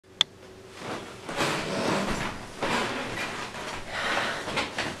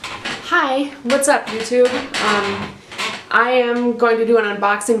Hi, what's up YouTube? I am going to do an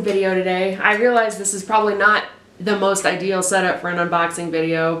unboxing video today. I realize this is probably not the most ideal setup for an unboxing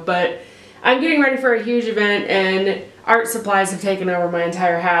video, but I'm getting ready for a huge event and art supplies have taken over my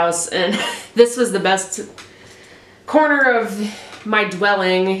entire house, and this was the best corner of my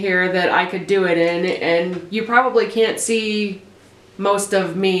dwelling here that I could do it in, and you probably can't see most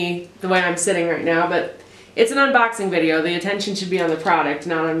of me the way I'm sitting right now, but it's an unboxing video. The attention should be on the product,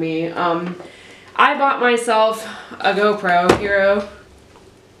 not on me. I bought myself a GoPro Hero,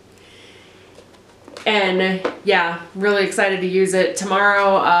 and yeah, really excited to use it.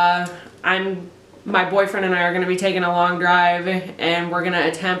 Tomorrow, my boyfriend and I are going to be taking a long drive, and we're going to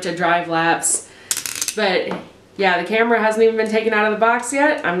attempt a drive lapse. But yeah, the camera hasn't even been taken out of the box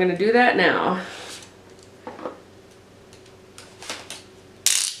yet. I'm going to do that now.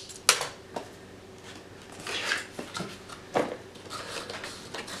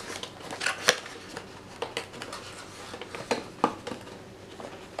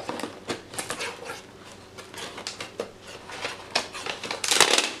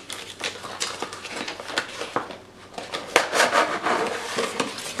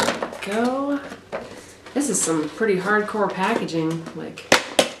 Go. This is some pretty hardcore packaging. Like,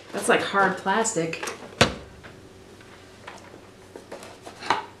 that's like hard plastic.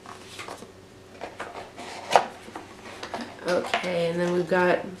 Okay, and then we've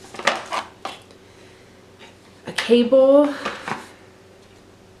got a cable.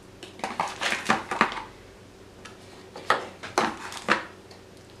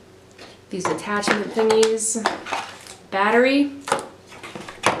 These attachment thingies. Battery.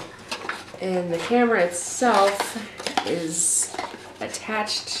 And the camera itself is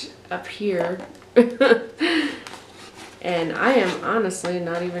attached up here. And I am honestly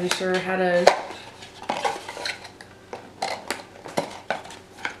not even sure how to...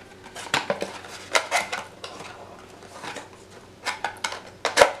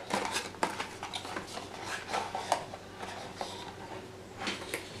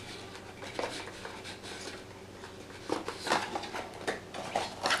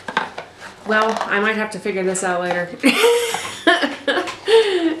 Well, I might have to figure this out later.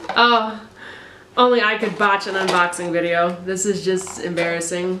 Oh, only I could botch an unboxing video. This is just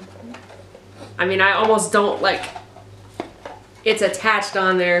embarrassing. I mean, I almost don't like... It's attached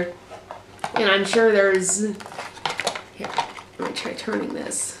on there. And I'm sure there's... Here, let me try turning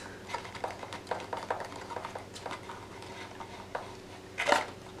this.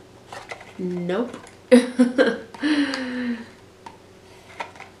 Nope.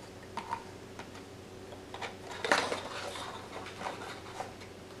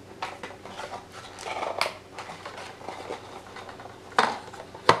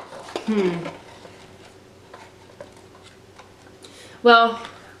 Well,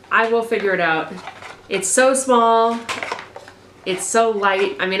 I will figure it out. It's so small. It's so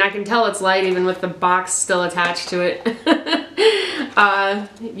light. I mean, I can tell it's light even with the box still attached to it.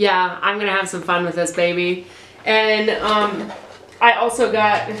 Yeah, I'm gonna have some fun with this baby. And I also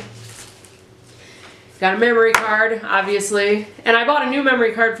got a memory card, obviously. And I bought a new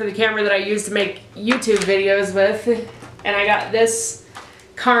memory card for the camera that I use to make YouTube videos with. And I got this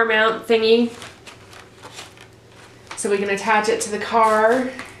car mount thingy, so we can attach it to the car,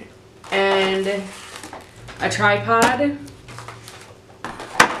 and a tripod,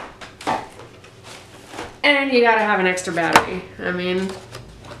 and you gotta have an extra battery. I mean,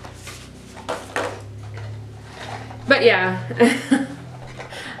 but yeah,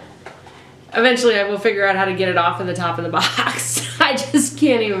 eventually I will figure out how to get it off of the top of the box. I just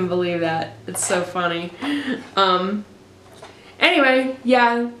can't even believe that. It's so funny. Anyway,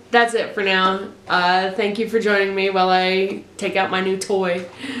 yeah, that's it for now. Thank you for joining me while I take out my new toy.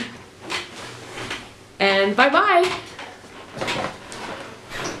 And bye-bye!